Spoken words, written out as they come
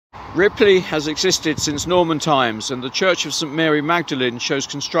Ripley has existed since Norman times, and the Church of St Mary Magdelen shows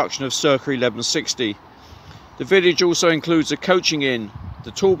construction of circa 1160. The village also includes a coaching inn,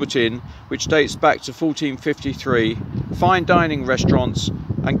 the Talbot Inn, which dates back to 1453, fine dining restaurants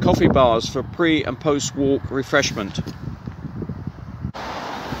and coffee bars for pre and post walk refreshment.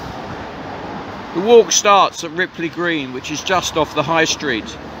 The walk starts at Ripley Green, which is just off the High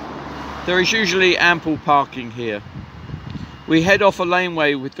Street. There is usually ample parking here. We head off a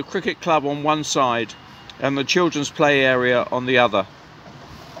laneway with the cricket club on one side and the children's play area on the other.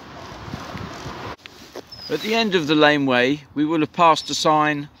 At the end of the laneway we will have passed a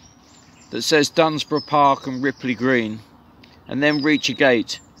sign that says Dunsborough Park and Ripley Green, and then reach a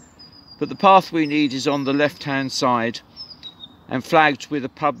gate. But the path we need is on the left hand side and flagged with a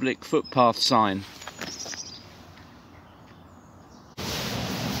public footpath sign.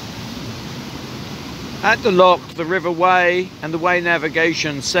 At the lock, the River Wey and the Wey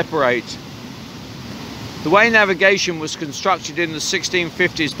Navigation separate. The Wey Navigation was constructed in the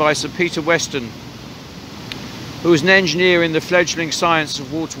 1650s by Sir Peter Weston, who was an engineer in the fledgling science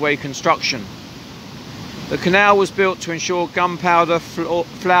of waterway construction. The canal was built to ensure gunpowder,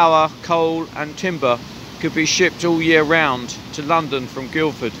 flour, coal and timber could be shipped all year round to London from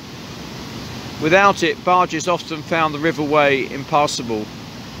Guildford. Without it, barges often found the River Wey impassable.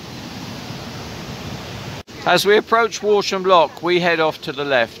 As we approach Walsham Lock, we head off to the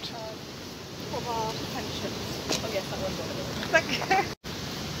left.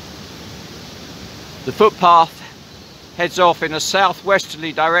 The footpath heads off in a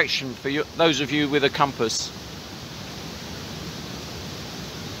southwesterly direction for those of you with a compass,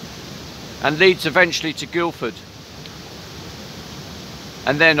 and leads eventually to Guildford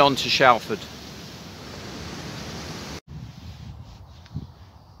and then on to Shalford.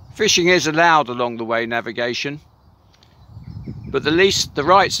 Fishing is allowed along the Wey Navigation, but the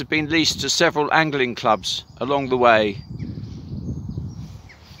rights have been leased to several angling clubs along the Wey.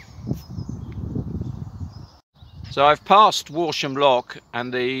 So I've passed Walsham Lock,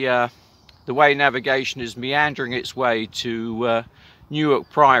 and the Wey Navigation is meandering its way to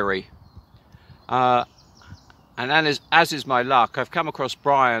Newark Priory. And as is my luck, I've come across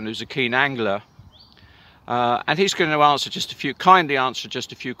Brian, who's a keen angler. And he's going to kindly answer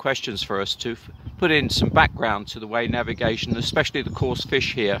just a few questions for us to put in some background to the Wey Navigation, especially the coarse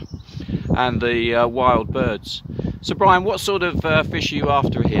fish here and the wild birds. So Brian, what sort of fish are you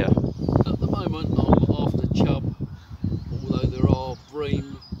after here? At the moment I'm after chub, although there are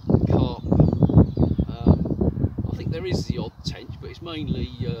bream, carp. I think there is the odd tench, but it's mainly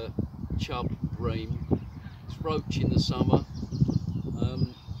chub, bream. It's roach in the summer.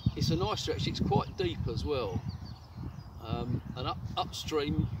 It's a nice stretch, it's quite deep as well, and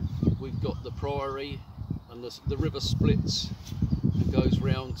upstream we've got the Priory, and the river splits and goes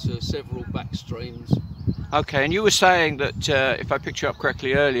round to several back streams. Okay, and you were saying that, if I picked you up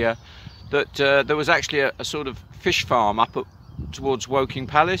correctly earlier, that there was actually a sort of fish farm up towards Woking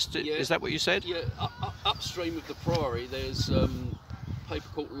Palace, Yeah, is that what you said? Yeah, upstream of the Priory there's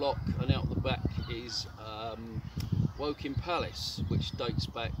Papercourt Lock, and out the back is Woking Palace, which dates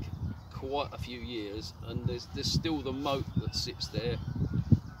back quite a few years, and there's still the moat that sits there,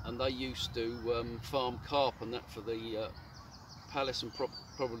 and they used to farm carp and that for the palace and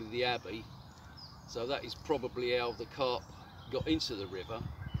probably the abbey, so that is probably how the carp got into the river,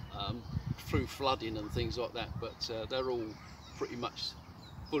 through flooding and things like that, but they're all pretty much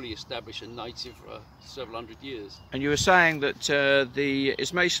fully established and native for several hundred years. And you were saying that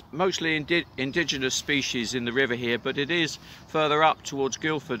it's mostly indigenous species in the river here, but it is further up towards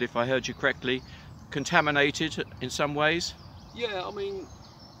Guildford, if I heard you correctly, contaminated in some ways? Yeah, I mean,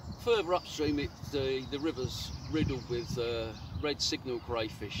 further upstream the river's riddled with red signal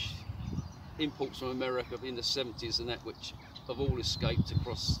crayfish, imports from America in the 70s and that, which have all escaped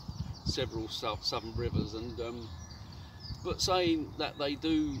across several southern rivers, and but saying that they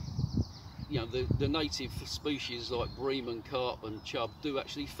do, you know, the native species like bream and carp and chub do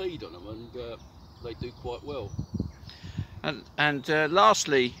actually feed on them, and they do quite well. And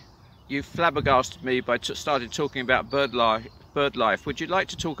lastly, you flabbergasted me by started talking about bird life. Would you like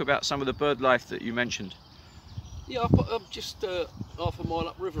to talk about some of the bird life that you mentioned? Yeah, I'm just half a mile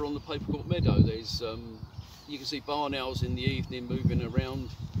upriver on the Papercourt meadow. There's you can see barn owls in the evening moving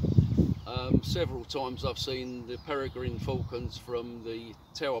around. Several times I've seen the peregrine falcons from the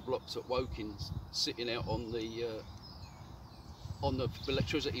tower blocks at Woking sitting out on the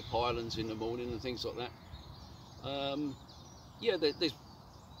electricity pylons in the morning and things like that. Yeah,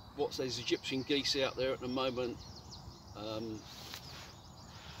 there's Egyptian geese out there at the moment.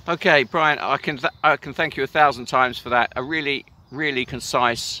 Okay, Brian, I can thank you 1,000 times for that. A really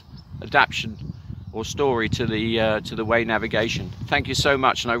concise adaptation or story to the way navigation. Thank you so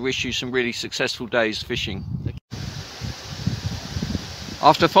much, and I wish you some really successful days fishing.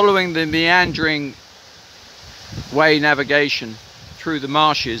 After following the meandering way navigation through the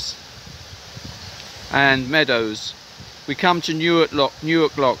marshes and meadows, we come to Newark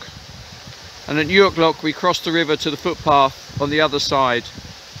Lock. And at Newark Lock we cross the river to the footpath on the other side,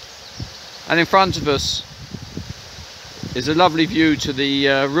 and in front of us is a lovely view to the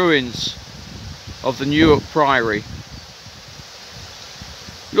ruins of the Newark Priory.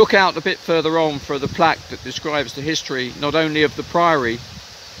 Look out a bit further on for the plaque that describes the history not only of the Priory,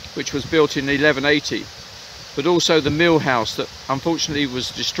 which was built in 1180, but also the mill house that unfortunately was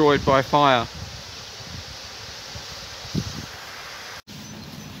destroyed by fire.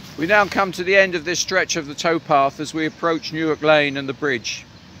 We now come to the end of this stretch of the towpath as we approach Newark Lane and the bridge.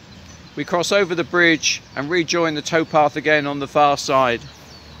 We cross over the bridge and rejoin the towpath again on the far side.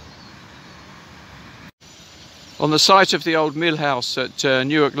 On the site of the old mill house at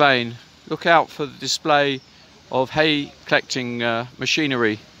Newark Lane, look out for the display of hay collecting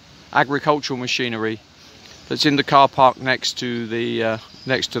machinery, agricultural machinery, that's in the car park next to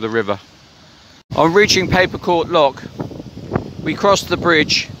the river. On reaching Papercourt Lock, we cross the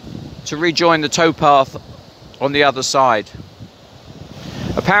bridge to rejoin the towpath on the other side.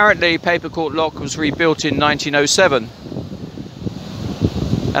 Apparently Papercourt Lock was rebuilt in 1907,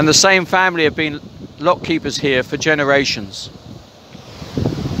 and the same family have been lock keepers here for generations.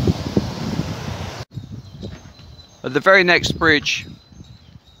 At the very next bridge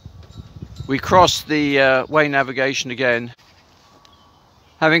we cross the way navigation again.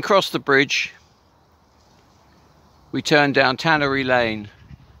 Having crossed the bridge, we turn down Tannery Lane,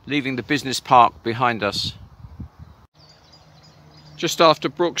 leaving the business park behind us. Just after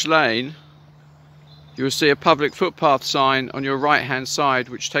Brooks Lane, you will see a public footpath sign on your right hand side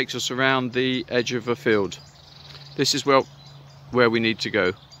which takes us around the edge of a field. This is where we need to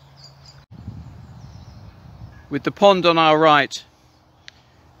go. With the pond on our right,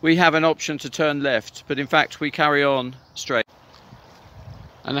 we have an option to turn left, but in fact we carry on straight.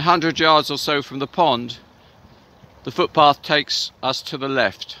 And 100 yards or so from the pond, the footpath takes us to the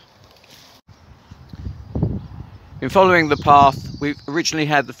left. In following the path, we originally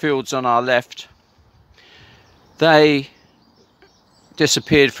had the fields on our left. They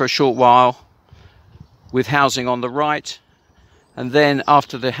disappeared for a short while with housing on the right, and then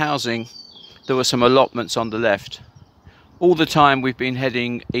after the housing there were some allotments on the left. All the time we've been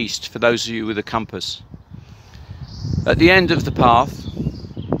heading east, for those of you with a compass. At the end of the path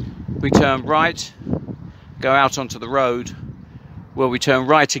we turn right, go out onto the road, where we turn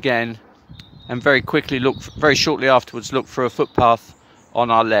right again, and very shortly afterwards look for a footpath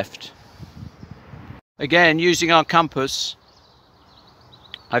on our left. Again, using our compass,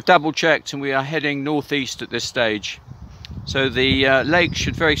 I've double checked and we are heading northeast at this stage, so the lake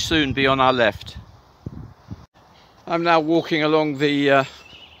should very soon be on our left. I'm now walking along the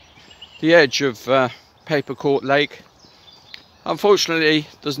edge of Papercourt Lake. Unfortunately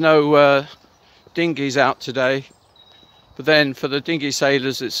there's no dinghies out today, but then for the dinghy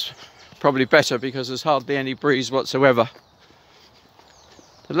sailors it's probably better because there's hardly any breeze whatsoever.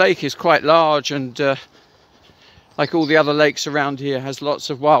 The lake is quite large and like all the other lakes around here has lots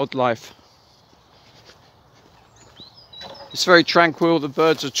of wildlife. It's very tranquil, the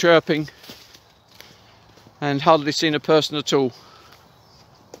birds are chirping and hardly seen a person at all.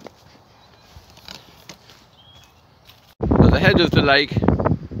 At the head of the lake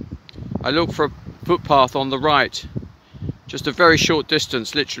I look for a footpath on the right, just a very short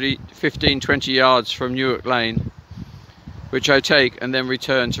distance, literally 15-20 yards from Newark Lane, which I take and then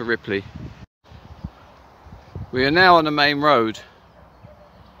return to Ripley. We are now on the main road,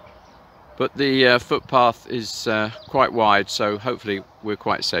 but the footpath is quite wide, so hopefully we're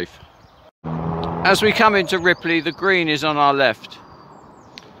quite safe. As we come into Ripley, the green is on our left,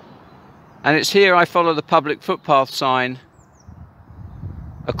 and it's here I follow the public footpath sign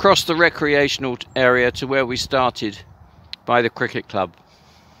across the recreational area to where we started, by the cricket club.